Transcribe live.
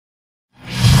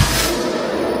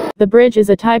The bridge is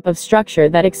a type of structure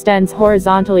that extends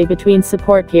horizontally between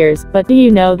support piers, but do you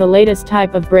know the latest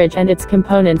type of bridge and its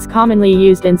components commonly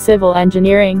used in civil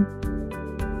engineering?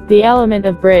 The element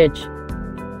of bridge.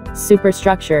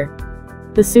 Superstructure.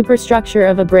 The superstructure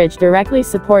of a bridge directly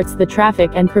supports the traffic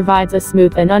and provides a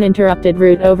smooth and uninterrupted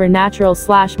route over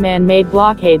natural/man-made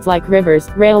blockades like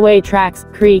rivers, railway tracks,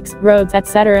 creeks, roads,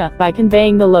 etc., by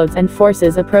conveying the loads and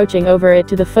forces approaching over it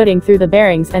to the footing through the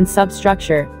bearings and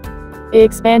substructure.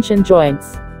 Expansion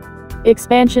joints.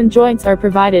 Expansion joints are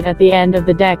provided at the end of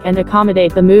the deck and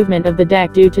accommodate the movement of the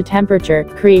deck due to temperature,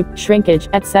 creep, shrinkage,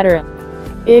 etc.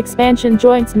 Expansion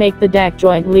joints make the deck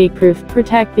joint leak-proof,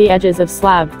 protect the edges of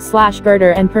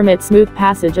slab/girder and permit smooth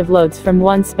passage of loads from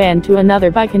one span to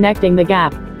another by connecting the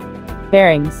gap.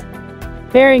 Bearings.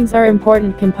 Bearings are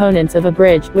important components of a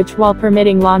bridge, which while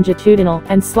permitting longitudinal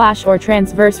and/or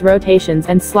transverse rotations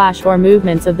and/or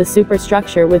movements of the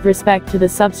superstructure with respect to the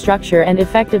substructure and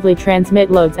effectively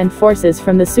transmit loads and forces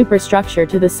from the superstructure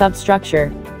to the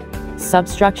substructure.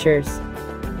 Substructures.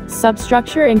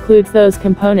 Substructure includes those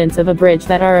components of a bridge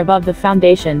that are above the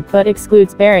foundation, but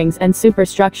excludes bearings and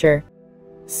superstructure.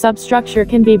 Substructure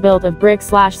can be built of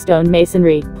brick/stone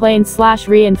masonry,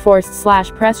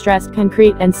 plain/reinforced/press-dressed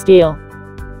concrete and steel.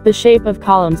 The shape of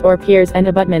columns or piers and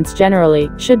abutments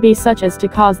generally should be such as to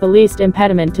cause the least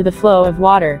impediment to the flow of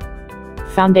water.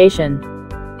 Foundation.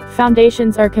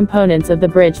 Foundations are components of the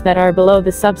bridge that are below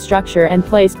the substructure and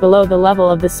placed below the level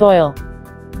of the soil.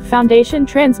 Foundation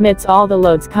transmits all the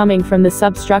loads coming from the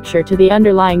substructure to the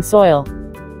underlying soil.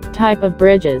 Type of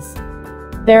bridges.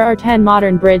 There are 10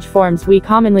 modern bridge forms we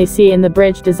commonly see in the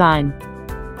bridge design.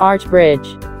 Arch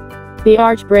bridge. The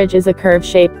arch bridge is a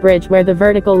curve-shaped bridge where the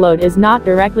vertical load is not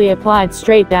directly applied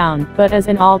straight down, but as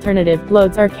an alternative,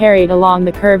 loads are carried along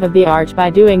the curve of the arch.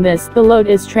 By doing this, the load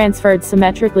is transferred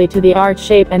symmetrically to the arch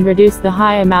shape and reduce the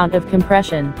high amount of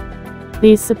compression.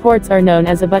 These supports are known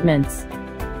as abutments.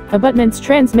 Abutments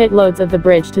transmit loads of the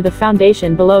bridge to the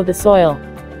foundation below the soil.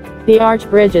 The arch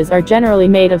bridges are generally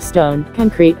made of stone,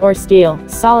 concrete, or steel.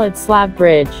 Solid slab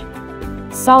bridge.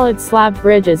 Solid slab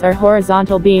bridges are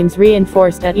horizontal beams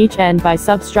reinforced at each end by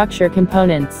substructure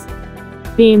components.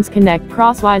 Beams connect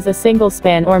crosswise a single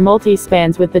span or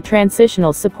multi-spans with the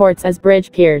transitional supports as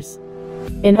bridge piers.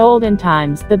 In olden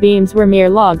times, the beams were mere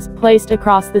logs, placed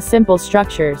across the simple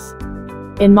structures.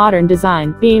 In modern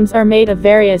design, beams are made of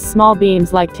various small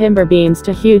beams like timber beams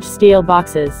to huge steel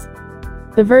boxes.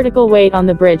 The vertical weight on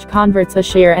the bridge converts a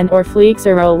shear and/or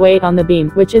flexural weight on the beam,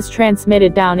 which is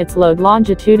transmitted down its load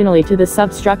longitudinally to the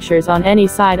substructures on any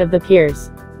side of the piers.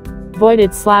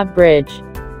 Voided slab bridge.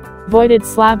 Voided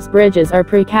slabs bridges are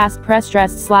precast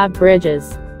press-dressed slab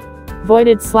bridges.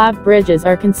 Voided slab bridges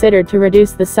are considered to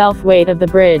reduce the self-weight of the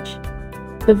bridge.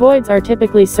 The voids are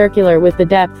typically circular with the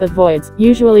depth of voids,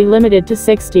 usually limited to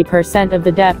 60% of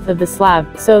the depth of the slab,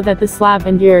 so that the slab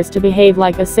endures to behave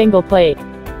like a single plate.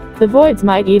 The voids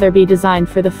might either be designed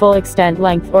for the full extent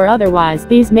length or otherwise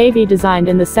these may be designed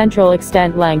in the central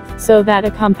extent length, so that a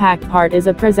compact part is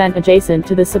present adjacent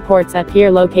to the supports at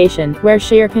pier location, where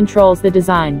shear controls the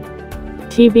design.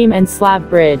 T-beam and slab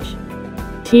bridge.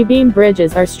 T-beam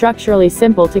bridges are structurally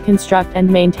simple to construct and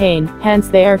maintain, hence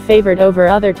they are favored over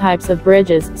other types of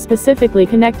bridges, specifically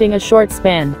connecting a short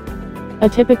span. A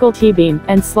typical T-beam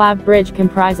and slab bridge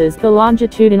comprises the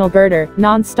longitudinal girder,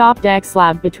 non-stop deck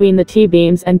slab between the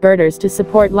T-beams and girders to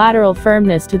support lateral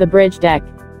firmness to the bridge deck.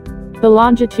 The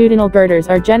longitudinal girders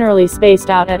are generally spaced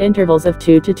out at intervals of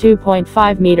 2 to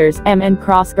 2.5 meters m and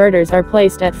cross girders are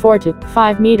placed at 4 to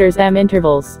 5 meters m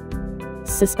intervals.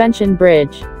 Suspension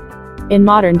bridge. In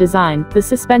modern design, the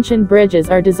suspension bridges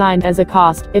are designed as a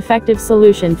cost-effective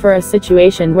solution for a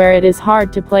situation where it is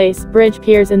hard to place bridge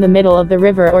piers in the middle of the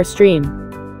river or stream.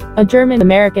 A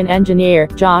German-American engineer,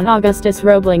 John Augustus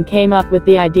Roebling, came up with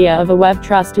the idea of a web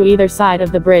truss to either side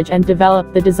of the bridge and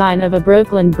developed the design of a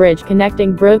Brooklyn Bridge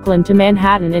connecting Brooklyn to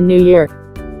Manhattan in New York.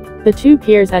 The two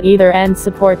piers at either end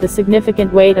support the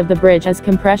significant weight of the bridge as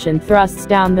compression thrusts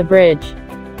down the bridge.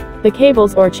 The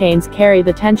cables or chains carry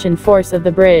the tension force of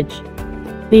the bridge.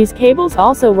 These cables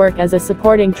also work as a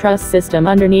supporting truss system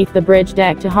underneath the bridge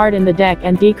deck to harden the deck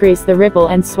and decrease the ripple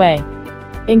and sway.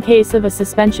 In case of a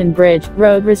suspension bridge,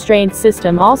 road restraint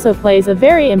system also plays a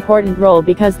very important role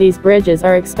because these bridges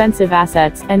are expensive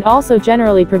assets, and also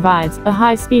generally provides a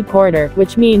high-speed corridor,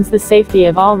 which means the safety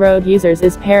of all road users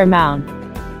is paramount.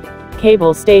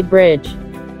 Cable-stayed bridge.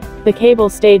 The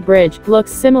cable-stayed bridge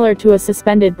looks similar to a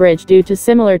suspended bridge due to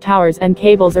similar towers and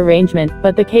cables arrangement,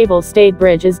 but the cable-stayed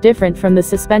bridge is different from the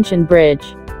suspension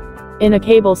bridge. In a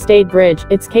cable-stayed bridge,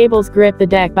 its cables grip the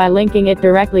deck by linking it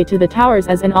directly to the towers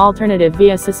as an alternative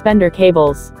via suspender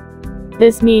cables.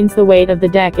 This means the weight of the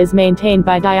deck is maintained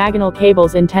by diagonal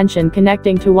cables in tension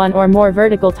connecting to one or more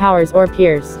vertical towers or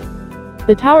piers.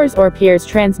 The towers or piers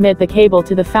transmit the cable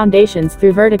to the foundations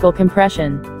through vertical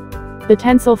compression. The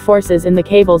tensile forces in the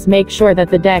cables make sure that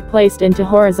the deck placed into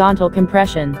horizontal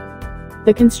compression.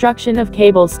 The construction of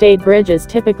cable-stayed bridges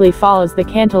typically follows the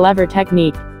cantilever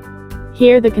technique.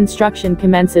 Here the construction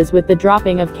commences with the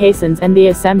dropping of caissons and the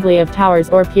assembly of towers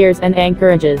or piers and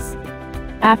anchorages.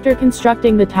 After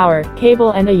constructing the tower,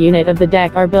 cable and a unit of the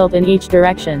deck are built in each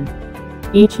direction.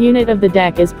 Each unit of the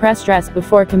deck is press-dressed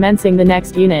before commencing the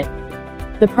next unit.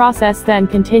 The process then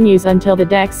continues until the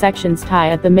deck sections tie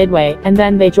at the midway, and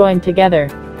then they join together.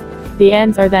 The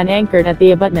ends are then anchored at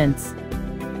the abutments.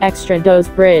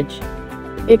 Extrados bridge.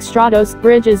 Extrados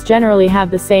bridges generally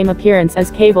have the same appearance as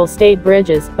cable-stayed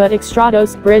bridges, but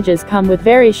extrados bridges come with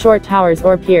very short towers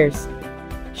or piers.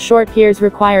 Short piers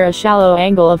require a shallow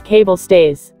angle of cable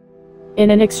stays.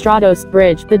 In an extrados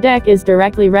bridge, the deck is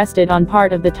directly rested on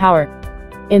part of the tower.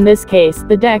 In this case,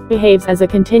 the deck behaves as a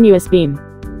continuous beam.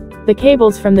 The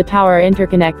cables from the tower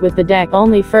interconnect with the deck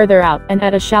only further out, and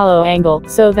at a shallow angle,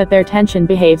 so that their tension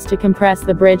behaves to compress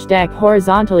the bridge deck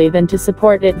horizontally than to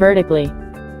support it vertically.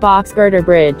 Box girder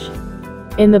bridge.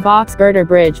 In the box girder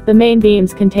bridge, the main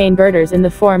beams contain girders in the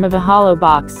form of a hollow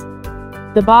box.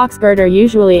 The box girder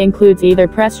usually includes either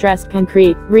press-dressed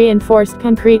concrete, reinforced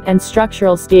concrete, and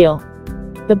structural steel.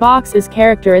 The box is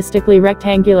characteristically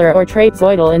rectangular or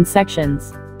trapezoidal in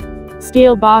sections.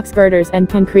 Steel box girders and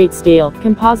concrete steel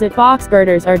composite box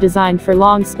girders are designed for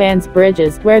long spans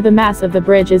bridges where the mass of the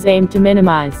bridge is aimed to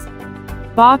minimize.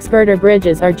 Box girder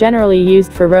bridges are generally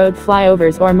used for road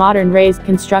flyovers or modern raised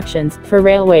constructions, for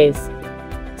railways.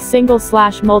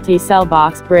 Single/multi-cell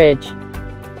box bridge.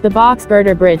 The box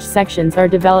girder bridge sections are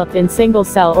developed in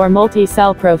single-cell or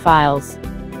multi-cell profiles.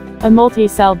 A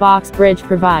multi-cell box bridge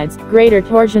provides greater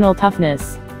torsional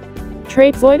toughness.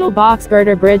 Trapezoidal box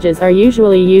girder bridges are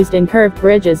usually used in curved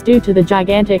bridges due to the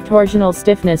gigantic torsional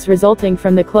stiffness resulting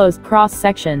from the closed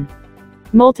cross-section.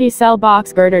 Multi-cell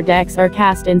box girder decks are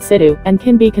cast in situ, and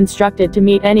can be constructed to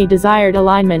meet any desired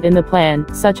alignment in the plan,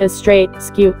 such as straight,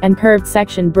 skew, and curved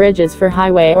section bridges for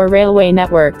highway or railway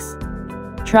networks.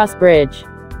 Truss bridge.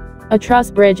 A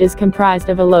truss bridge is comprised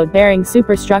of a load-bearing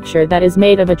superstructure that is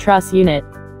made of a truss unit.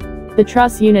 The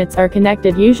truss units are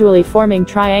connected, usually forming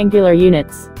triangular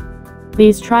units.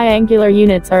 These triangular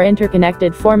units are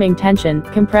interconnected, forming tension,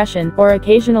 compression, or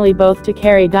occasionally both to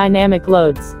carry dynamic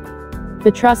loads.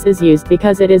 The truss is used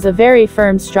because it is a very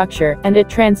firm structure, and it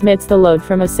transmits the load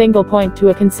from a single point to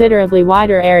a considerably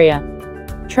wider area.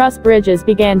 Truss bridges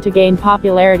began to gain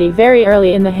popularity very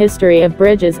early in the history of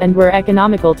bridges and were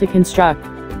economical to construct.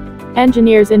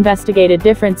 Engineers investigated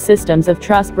different systems of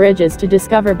truss bridges to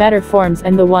discover better forms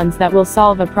and the ones that will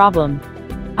solve a problem.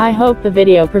 I hope the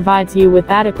video provides you with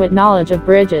adequate knowledge of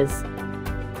bridges.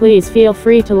 Please feel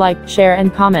free to like, share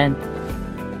and comment.